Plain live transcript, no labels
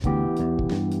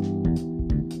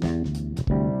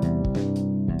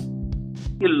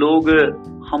के लोग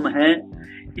हम हैं।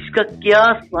 इसका क्या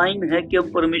साइन है कि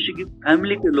हम परमेश्वर की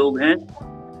फैमिली के लोग हैं?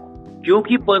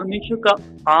 क्योंकि परमेश्वर का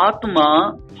आत्मा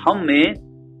हम में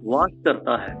वास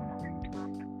करता है।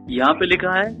 यहाँ पे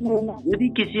लिखा है यदि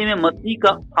किसी में मसीह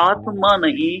का आत्मा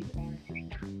नहीं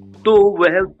तो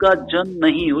वह उसका जन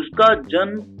नहीं, उसका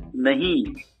जन नहीं।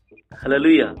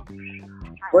 हालेलुया।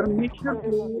 परमेश्वर के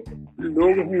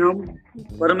लोग हैं हम,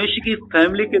 परमेश्वर की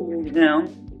फैमिली के लोग हैं हम।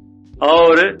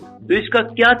 और तो इसका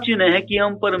क्या चिन्ह है कि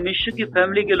हम परमेश्वर की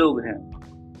फैमिली के लोग हैं?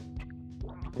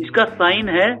 इसका साइन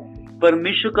है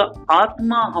परमेश्वर का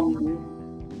आत्मा हम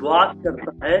वास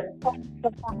करता है।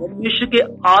 परमेश्वर के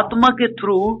आत्मा के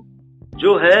थ्रू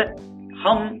जो है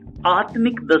हम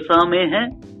आत्मिक दशा में हैं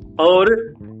और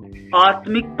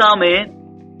आत्मिकता में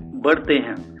बढ़ते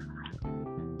हैं।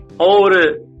 और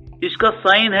इसका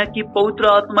साइन है कि पवित्र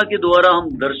आत्मा के द्वारा हम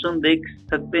दर्शन देख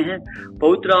सकते हैं,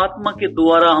 पवित्र आत्मा के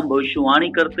द्वारा हम भविष्यवाणी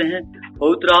करते हैं,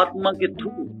 पवित्र आत्मा के थ्रू,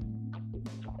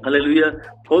 हालेलुया,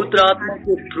 पवित्र आत्मा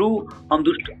के थ्रू हम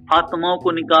दुष्ट आत्माओं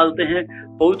को निकालते हैं,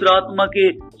 पवित्र आत्मा के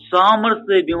सामर्थ्य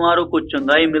से बीमारों को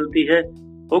चंगाई मिलती है।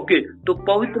 ओके, तो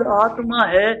पवित्र आत्मा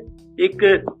है एक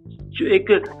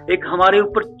हमारे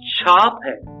ऊपर छाप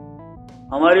है,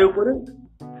 हमारे ऊपर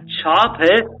छाप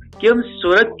है कि हम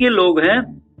स्वर्ग के लोग हैं।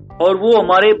 और वो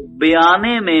हमारे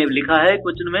बयाने में लिखा है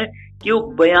क्वेश्चन में कि वो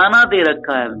बयाना दे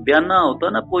रखा है। बयाना होता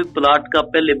है ना, कोई प्लाट का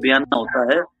पहले बयाना होता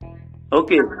है।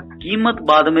 ओके, कीमत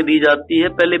बाद में दी जाती है,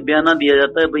 पहले बयाना दिया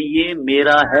जाता है, भाई ये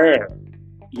मेरा है,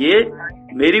 ये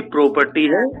मेरी प्रॉपर्टी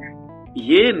है,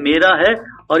 ये मेरा है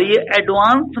और ये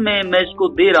एडवांस में मैं इसको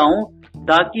दे रहा हूं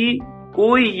ताकि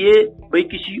कोई ये भाई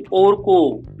किसी और को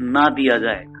ना दिया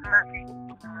जाए।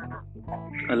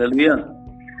 हालेलुया।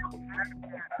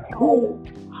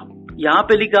 यहाँ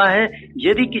पे लिखा है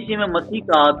यदि किसी में मसीह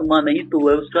का आत्मा नहीं तो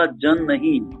वह उसका जन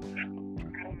नहीं।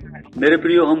 मेरे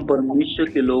प्रियो, हम परमेश्वर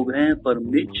के लोग हैं,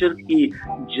 परमेश्वर की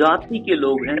जाति के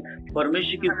लोग हैं,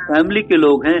 परमेश्वर की फैमिली के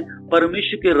लोग हैं,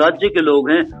 परमेश्वर के राज्य के लोग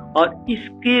हैं। और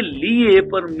इसके लिए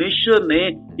परमेश्वर ने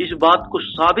इस बात को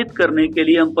साबित करने के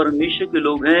लिए हम परमेश्वर के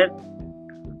लोग हैं,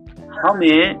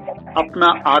 हमें अपना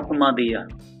आत्मा दिया।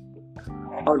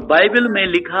 और बाइबल में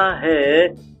लिखा है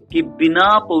कि बिना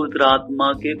पवित्र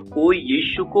आत्मा के कोई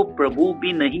यीशु को प्रभु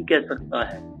भी नहीं कह सकता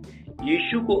है।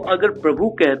 यीशु को अगर प्रभु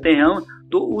कहते हैं हम,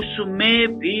 तो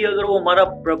उसमें भी अगर वो हमारा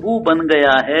प्रभु बन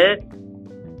गया है,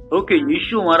 ओके,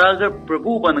 यीशु हमारा अगर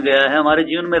प्रभु बन गया है, हमारे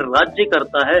जीवन में राज्य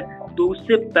करता है, तो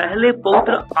उससे पहले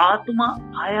पवित्र आत्मा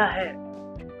आया है।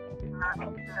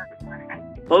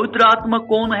 पवित्र आत्मा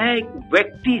कौन है? एक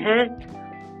व्यक्ति है।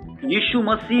 यीशु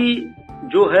मसीह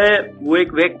जो है वो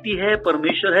एक व्यक्ति है,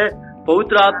 परमेश्वर है।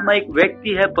 पवित्र आत्मा एक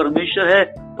व्यक्ति है, परमेश्वर है।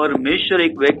 परमेश्वर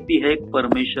एक व्यक्ति है, एक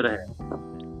परमेश्वर है।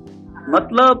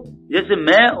 मतलब जैसे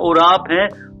मैं और आप हैं,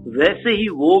 वैसे ही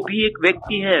वो भी एक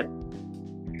व्यक्ति है।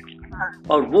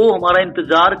 और वो हमारा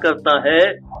इंतजार करता है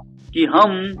कि हम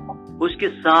उसके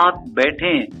साथ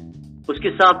बैठें, उसके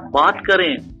साथ बात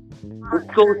करें,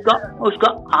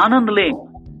 उसका आनंद लें,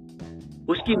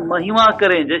 उसकी महिमा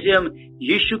करें। जैसे हम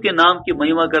यीशु के नाम की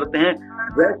महिमा करते हैं,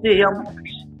 वैसे ही हम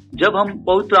जब हम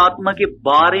पवित्र आत्मा के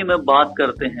बारे में बात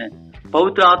करते हैं,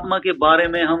 पवित्र आत्मा के बारे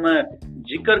में हम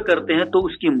जिक्र करते हैं, तो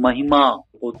उसकी महिमा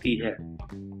होती है।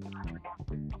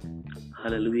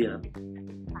 हालेलुया।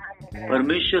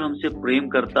 परमेश्वर हमसे प्रेम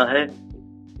करता है।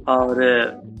 और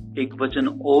एक वचन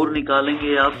और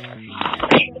निकालेंगे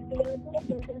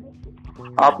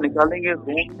आप निकालेंगे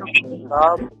रोमियो की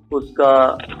किताब, उसका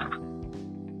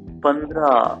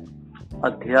 15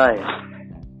 अध्याय,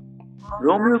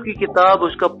 रोमियो की किताब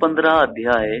उसका 15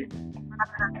 अध्याय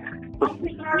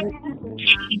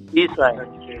 30 आयत।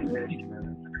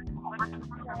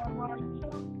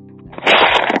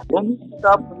 रोमियो की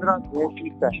किताब 15 अध्याय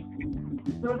 30 आयत।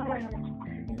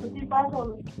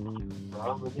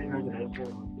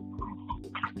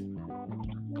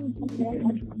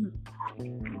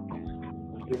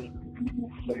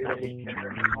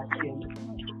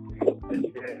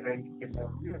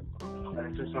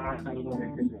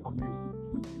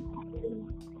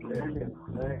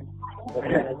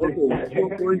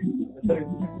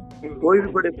 कोई भी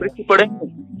बड़े वृक्ष पढ़ेंगे।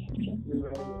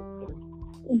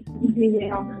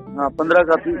 हाँ, 15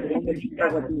 का 30।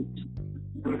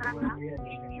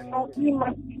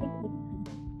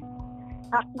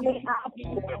 अपने आप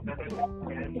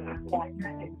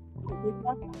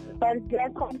पर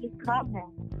जैसा लिखा है।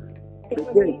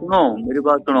 सुनो, मेरी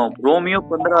बात सुनो। रोमियो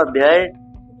 15 अध्याय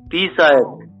 30 आयत।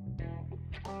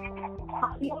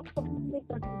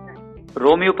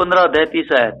 रोमियो 15 अध्याय 30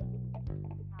 आयत।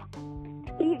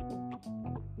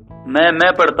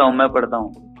 मैं पढ़ता हूँ।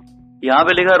 यहाँ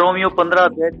पे लिखा रोमियो 15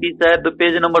 अध्याय 30 आयत,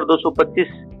 पेज नंबर 225।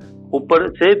 ऊपर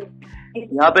से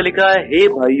यहाँ पे लिखा है, हे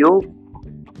भाइयों,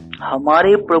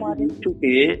 हमारे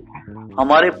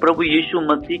प्रभु यीशु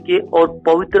मसीह के और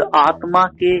पवित्र आत्मा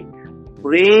के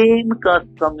प्रेम का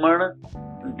स्मरण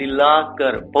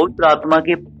दिलाकर, पवित्र आत्मा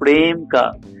के प्रेम का।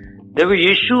 देखो,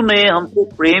 यीशु ने हमसे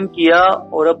प्रेम किया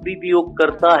और अभी भी वो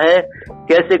करता है।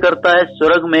 कैसे करता है?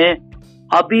 स्वर्ग में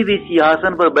अभी भी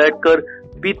सिंहासन पर बैठकर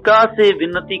पिता से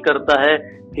विनती करता है,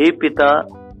 हे पिता,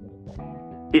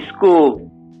 इसको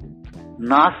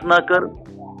नाश ना कर,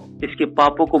 इसके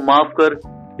पापों को माफ कर,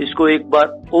 इसको एक बार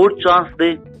और चांस दे,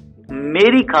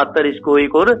 मेरी खातर इसको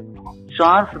एक और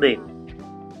चांस दे।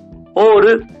 और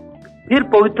फिर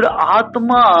पवित्र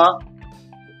आत्मा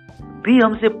भी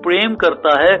हमसे प्रेम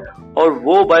करता है और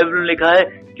वो बाइबल में लिखा है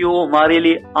कि वो हमारे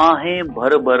लिए आहें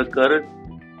भर भर कर,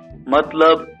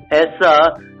 मतलब ऐसा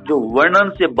जो वर्णन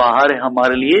से बाहर है,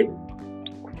 हमारे लिए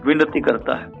विनती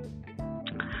करता है,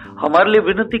 हमारे लिए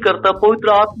विनती करता। पवित्र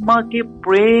आत्मा के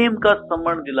प्रेम का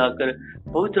स्मरण दिलाकर,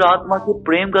 पवित्र आत्मा के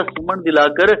प्रेम का स्मरण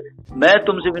दिलाकर मैं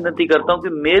तुमसे विनती करता हूं कि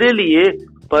मेरे लिए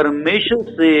परमेश्वर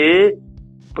से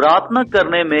प्रार्थना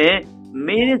करने में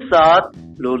मेरे साथ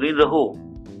लोलीन रहो।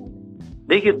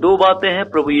 देखिए, दो बातें हैं।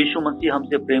 प्रभु यीशु मसीह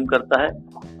हमसे प्रेम करता है।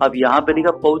 अब यहाँ पे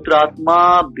लिखा पवित्र आत्मा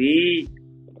भी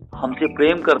हमसे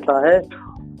प्रेम करता है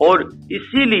और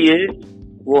इसीलिए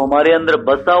वो हमारे अंदर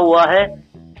बसा हुआ है।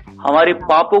 हमारे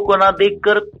पापों को ना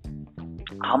देखकर,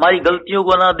 हमारी गलतियों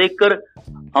को ना देखकर,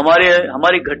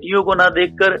 हमारी घटियों को ना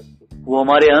देखकर वो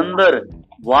हमारे अंदर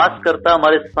वास करता,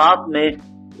 हमारे साथ में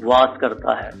वास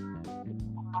करता है।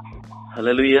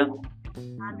 हालेलुया।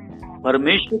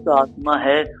 परमेश्वर का आत्मा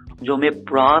है जो हमें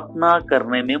प्रार्थना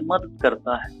करने में मदद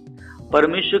करता है।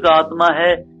 परमेश्वर का आत्मा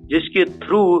है जिसके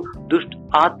थ्रू दुष्ट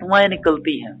आत्माएं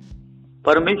निकलती हैं।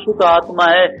 परमेश्वर का आत्मा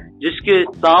है जिसके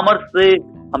सामर्थ्य से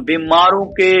हम बीमारों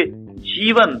के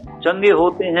जीवन चंगे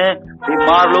होते हैं,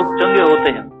 बीमार लोग चंगे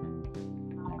होते हैं।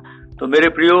 तो मेरे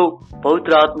प्रियो,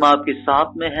 पवित्र आत्मा आपके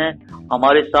साथ में है,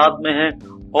 हमारे साथ में है।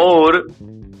 और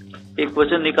एक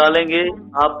वचन निकालेंगे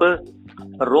आप,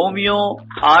 रोमियो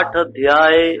 8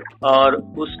 अध्याय और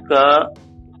उसका,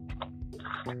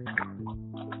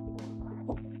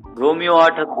 रोमियो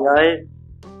 8 अध्याय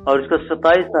और उसका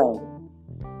 27 आयत।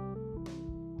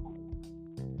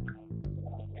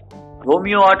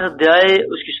 रोमियो 8 अध्याय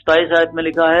उसकी 27 आयत में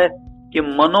लिखा है कि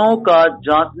मनों का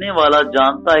जांचने वाला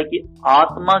जानता है कि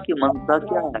आत्मा की मनसा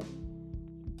क्या है।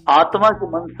 आत्मा की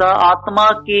मनसा, आत्मा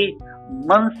की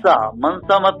मनसा,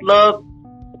 मनसा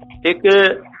मतलब एक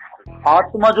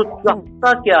आत्मा जो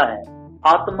चाहता क्या है,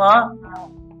 आत्मा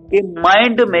के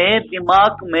माइंड में,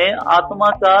 दिमाग में आत्मा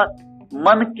का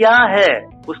मन क्या है,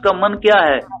 उसका मन क्या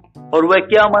है। और वह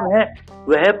क्या मन है?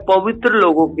 वह पवित्र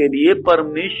लोगों के लिए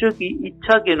परमेश्वर की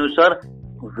इच्छा के अनुसार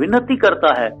विनती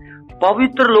करता है।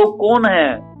 पवित्र लोग कौन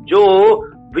हैं? जो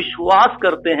विश्वास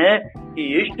करते हैं कि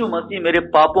यीशु मसीह मेरे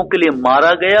पापों के लिए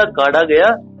मारा गया, गाड़ा गया,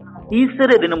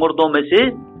 तीसरे दिन मुर्दों में से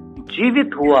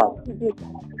जीवित हुआ।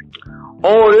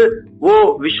 और वो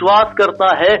विश्वास करता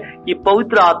है कि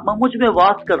पवित्र आत्मा मुझ में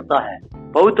वास करता है,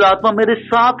 पवित्र आत्मा मेरे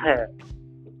साथ है।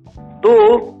 तो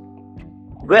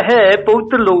वह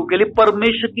पवित्र लोगों के लिए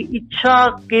परमेश्वर की इच्छा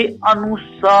के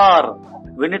अनुसार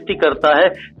विनती करता है।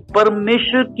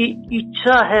 परमेश्वर की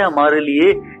इच्छा है हमारे लिए,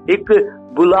 एक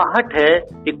बुलाहट है,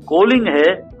 एक कॉलिंग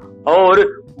है, और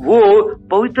वो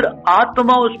पवित्र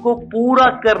आत्मा उसको पूरा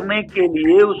करने के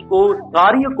लिए, उसको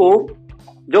कार्य को,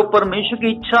 जो परमेश्वर की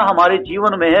इच्छा हमारे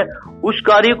जीवन में है, उस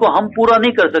कार्य को हम पूरा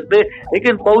नहीं कर सकते,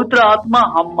 लेकिन पवित्र आत्मा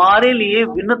हमारे लिए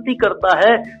विनती करता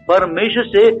है परमेश्वर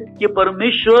से कि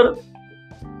परमेश्वर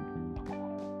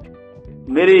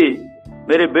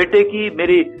मेरे बेटे की,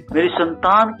 मेरी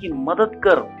संतान की मदद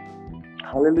कर।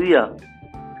 हालेलुया।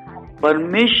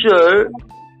 परमेश्वर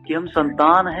की हम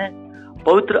संतान हैं।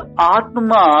 पवित्र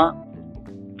आत्मा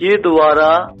के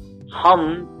द्वारा हम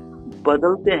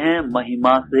बदलते हैं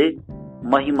महिमा से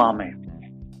महिमा में।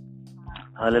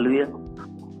 हालेलुया।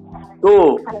 तो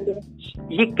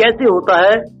ये कैसे होता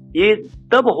है? ये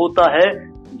तब होता है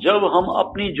जब हम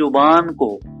अपनी जुबान को,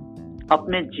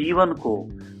 अपने जीवन को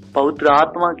पवित्र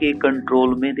आत्मा के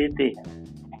कंट्रोल में देते हैं।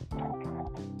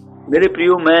 मेरे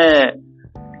प्रियो, मैं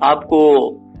आपको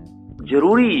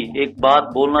जरूरी एक बात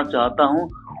बोलना चाहता हूं,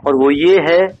 और वो ये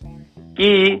है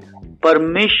कि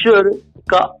परमेश्वर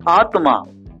का आत्मा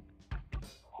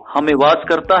हमें वास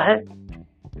करता है।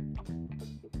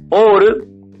 और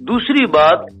दूसरी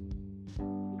बात,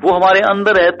 वो हमारे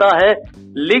अंदर रहता है,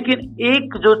 लेकिन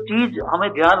एक जो चीज हमें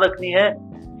ध्यान रखनी है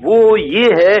वो ये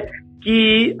है कि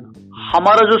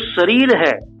हमारा जो शरीर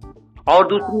है, और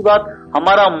दूसरी बात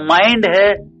हमारा माइंड है,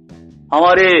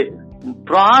 हमारे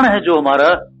प्राण है, जो हमारा,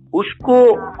 उसको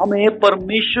हमें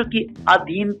परमेश्वर की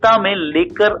अधीनता में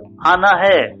लेकर आना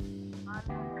है।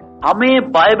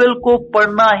 हमें बाइबल को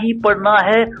पढ़ना ही पढ़ना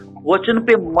है, वचन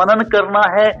पे मनन करना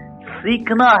है,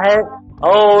 सीखना है,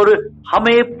 और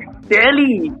हमें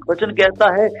पहली वचन कहता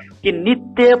है कि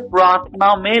नित्य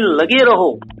प्रार्थना में लगे रहो,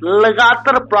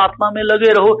 लगातार प्रार्थना में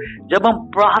लगे रहो। जब हम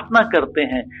प्रार्थना करते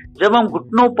हैं, जब हम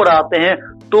घुटनों पर आते हैं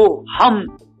तो हम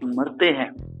मरते हैं।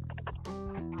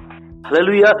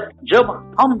 हालेलुया। जब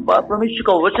हम परमेश्वर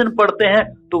का वचन पढ़ते हैं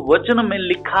तो वचन में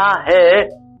लिखा है,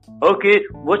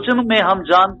 वचन में हम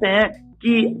जानते हैं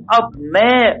कि अब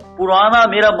मैं, पुराना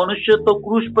मेरा मनुष्य तो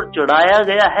क्रूस पर चढ़ाया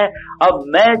गया है, अब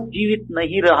मैं जीवित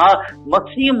नहीं रहा,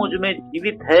 मसीह मुझ में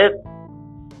जीवित है,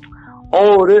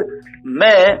 और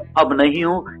मैं अब नहीं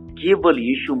हूं, केवल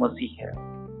यीशु मसीह है।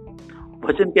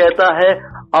 वचन कहता है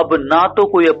अब ना तो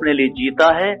कोई अपने लिए जीता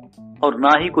है और ना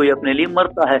ही कोई अपने लिए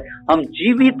मरता है। हम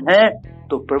जीवित हैं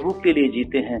तो प्रभु के लिए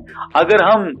जीते हैं। अगर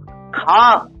हम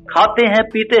खाते हैं,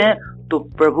 पीते हैं तो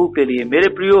प्रभु के लिए। मेरे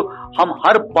प्रियो, हम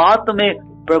हर बात में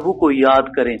प्रभु को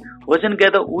याद करें। वचन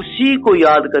कहता है उसी को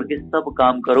याद करके सब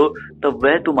काम करो, तब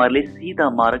वह तुम्हारे लिए सीधा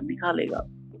मार्ग निकालेगा।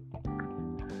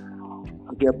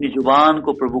 अपनी जुबान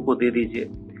को प्रभु को दे दीजिए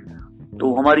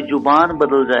तो हमारी जुबान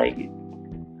बदल जाएगी।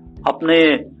 अपने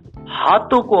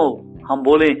हाथों को हम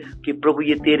बोले कि प्रभु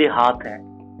ये तेरे हाथ हैं,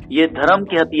 ये धर्म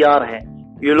के हथियार हैं,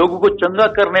 ये लोगों को चंगा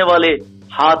करने वाले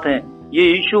हाथ हैं, ये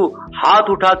यीशु हाथ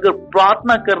उठाकर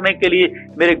प्रार्थना करने के लिए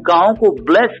मेरे गांव को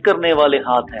ब्लेस करने वाले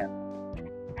हाथ हैं।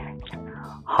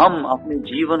 हम अपने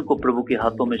जीवन को प्रभु के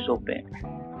हाथों में सौंपें,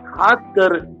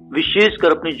 खासकर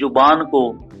विशेषकर अपनी जुबान को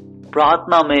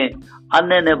प्रार्थना में,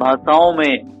 अन्य भाषाओं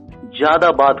में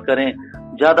ज्यादा बात करें।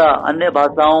 ज्यादा अन्य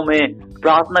भाषाओं में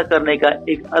प्रार्थना करने का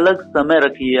एक अलग समय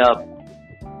रखिए। आप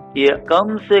ये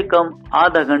कम से कम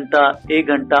आधा घंटा, 1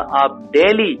 घंटा आप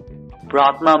डेली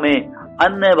प्रार्थना में,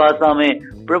 अन्य भाषा में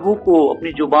प्रभु को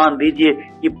अपनी जुबान दीजिए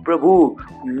कि प्रभु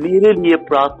मेरे लिए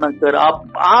प्रार्थना कर,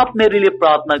 आप मेरे लिए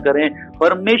प्रार्थना करें।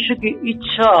 परमेश्वर की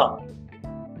इच्छा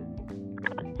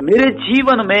मेरे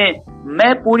जीवन में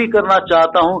मैं पूरी करना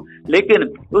चाहता हूं, लेकिन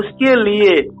उसके लिए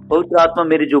पवित्र आत्मा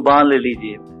मेरी जुबान ले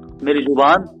लीजिए, मेरी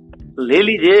जुबान ले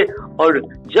लीजिए। और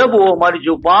जब वो हमारी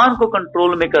जुबान को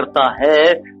कंट्रोल में करता है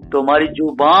तो हमारी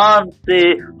जुबान से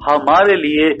हमारे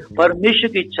लिए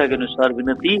परमेश्वर की इच्छा के अनुसार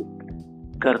विनती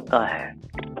करता है।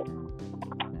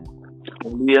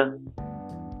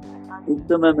 इस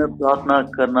समय मैं प्रार्थना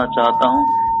करना चाहता हूं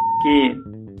कि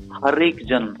हर एक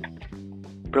जन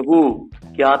प्रभु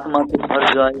की आत्मा से भर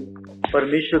जाए,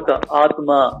 परमेश्वर का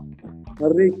आत्मा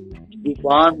हर एक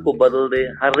जुबान को बदल दे,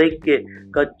 हर एक के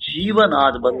का जीवन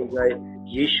आज बदल जाए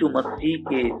यीशु मसीह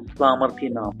के सामर्थी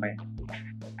नाम में।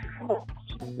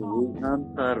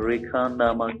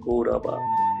 रेखांदा मकोराबा